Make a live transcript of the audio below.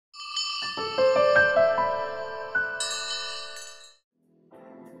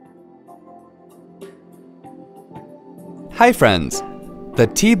Hi friends! The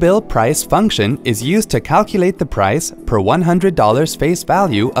TBILLPRICE function is used to calculate the price per $100 face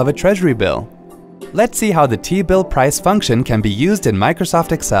value of a Treasury bill. Let's see how the TBILLPRICE function can be used in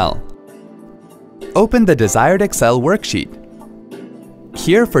Microsoft Excel. Open the desired Excel worksheet.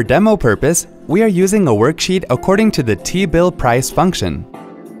 Here, for demo purpose, we are using a worksheet according to the TBILLPRICE function.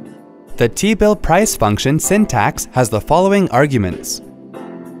 The TBILLPRICE function syntax has the following arguments.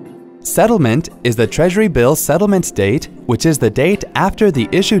 Settlement is the Treasury bill settlement date, which is the date after the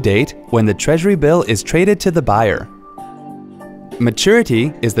issue date when the Treasury bill is traded to the buyer.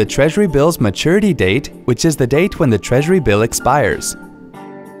 Maturity is the Treasury bill's maturity date, which is the date when the Treasury bill expires.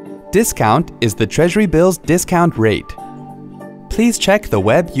 Discount is the Treasury bill's discount rate. Please check the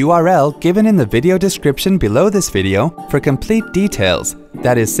web URL given in the video description below this video for complete details,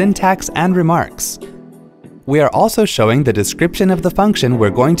 that is syntax and remarks. We are also showing the description of the function we're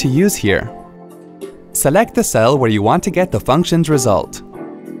going to use here. Select the cell where you want to get the function's result.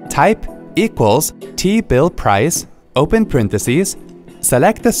 Type equals TBILLPRICE, open parentheses,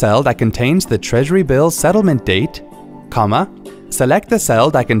 select the cell that contains the Treasury bill settlement date, comma, select the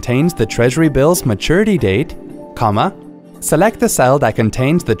cell that contains the Treasury bill's maturity date, comma, select the cell that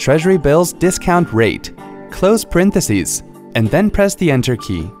contains the Treasury bill's discount rate, close parentheses, and then press the Enter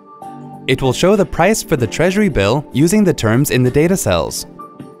key. It will show the price for the Treasury bill using the terms in the data cells.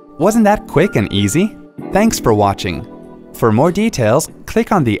 Wasn't that quick and easy? Thanks for watching. For more details,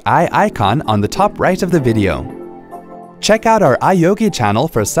 click on the eye icon on the top right of the video. Check out our iYogi channel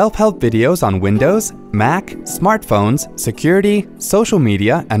for self-help videos on Windows, Mac, smartphones, security, social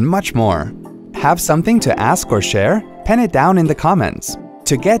media, and much more. Have something to ask or share? Pen it down in the comments.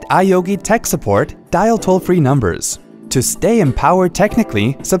 To get iYogi tech support, dial toll-free numbers. To stay empowered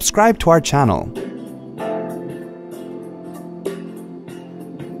technically, subscribe to our channel.